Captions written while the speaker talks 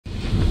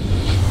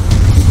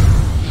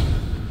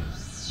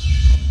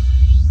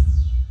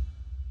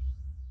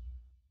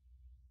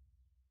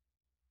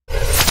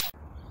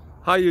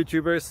Hi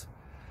YouTubers.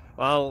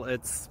 Well,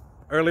 it's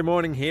early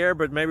morning here,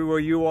 but maybe where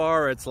you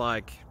are it's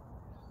like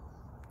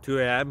 2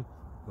 a.m.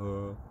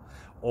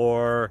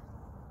 or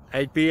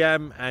 8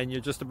 p.m. and you're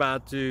just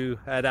about to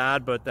head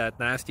out, but that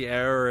nasty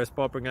error is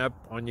popping up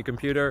on your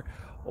computer,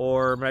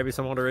 or maybe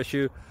some other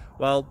issue.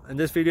 Well, in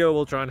this video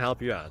we'll try and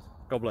help you out.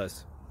 God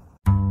bless.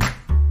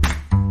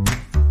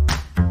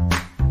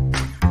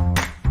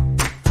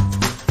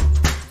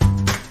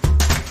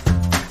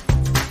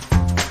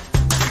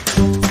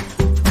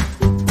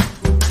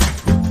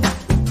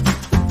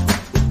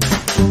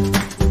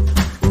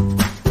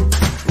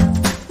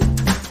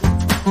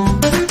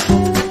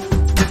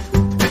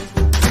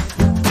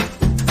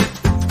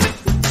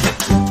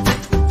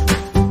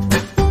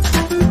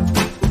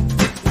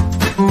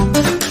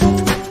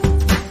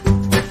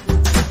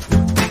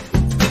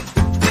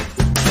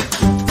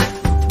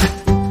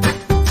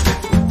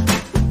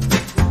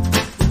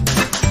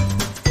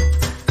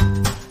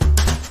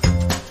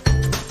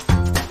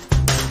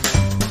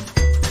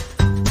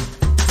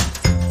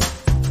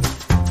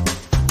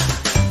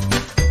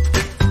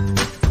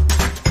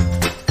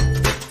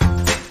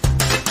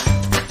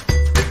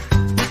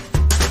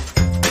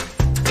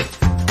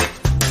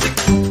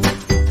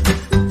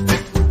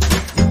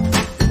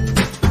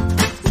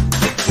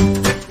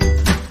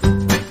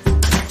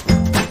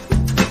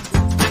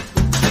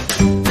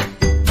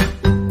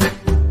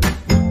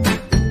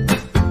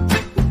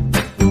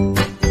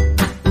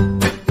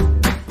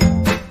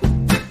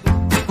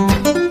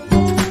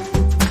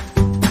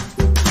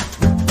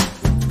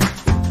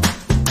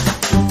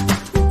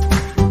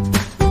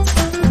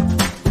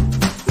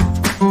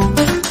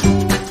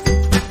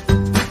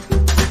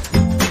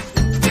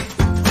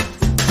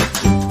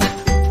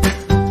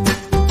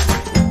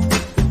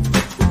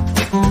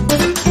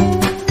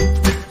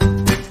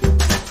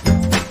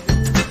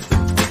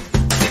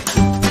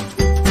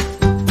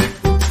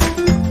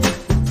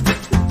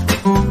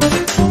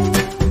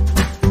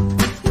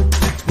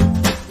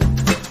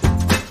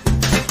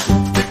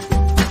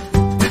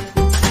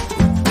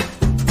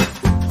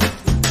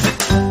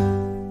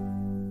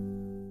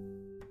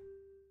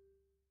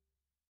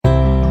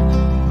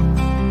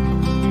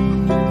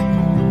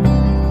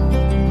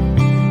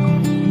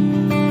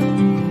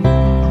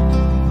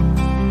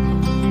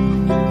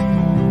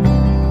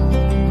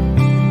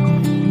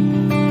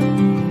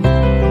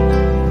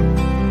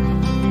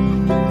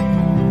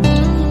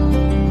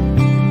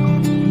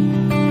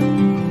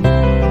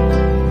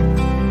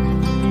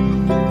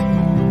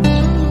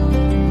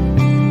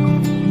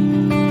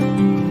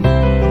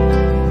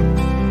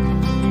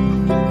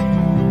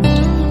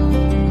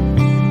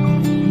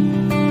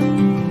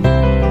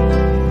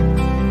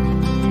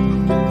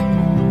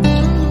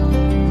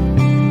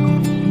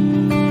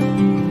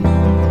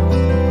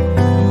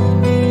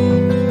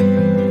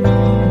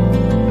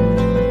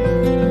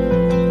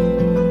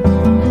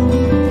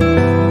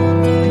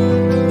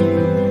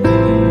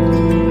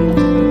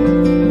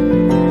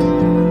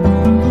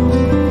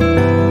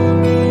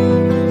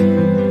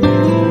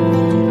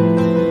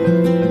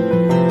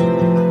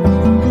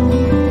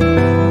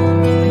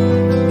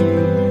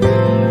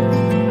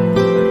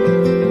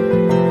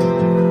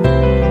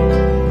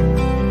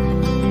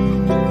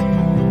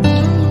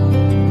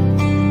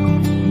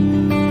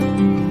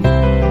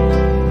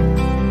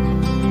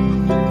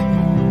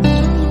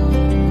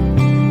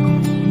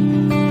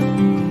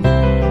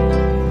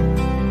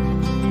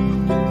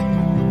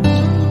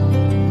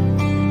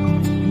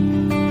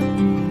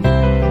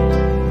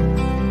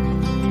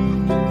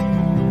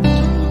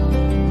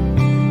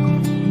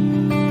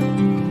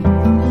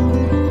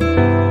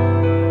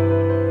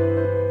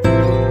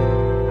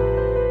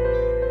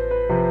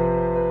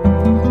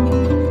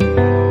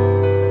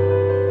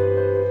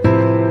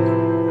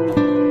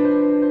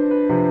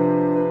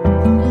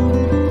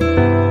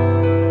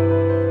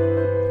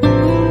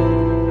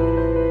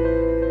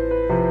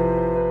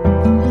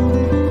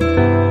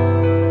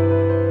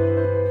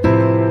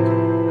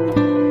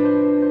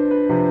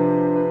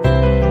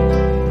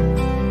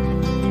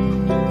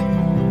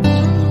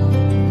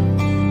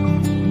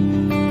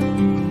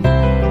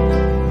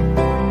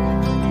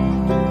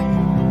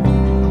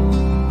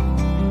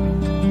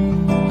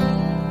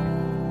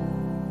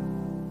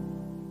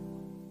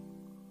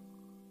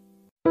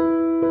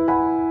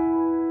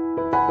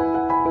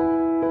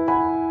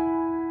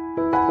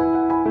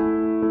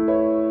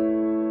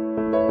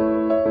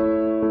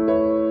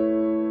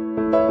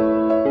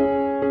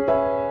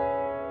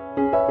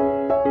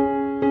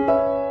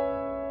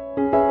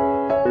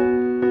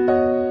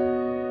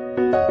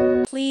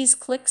 Please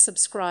click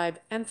subscribe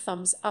and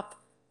thumbs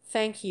up.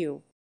 Thank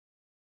you.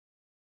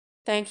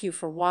 Thank you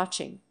for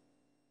watching.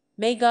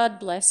 May God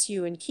bless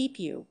you and keep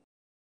you.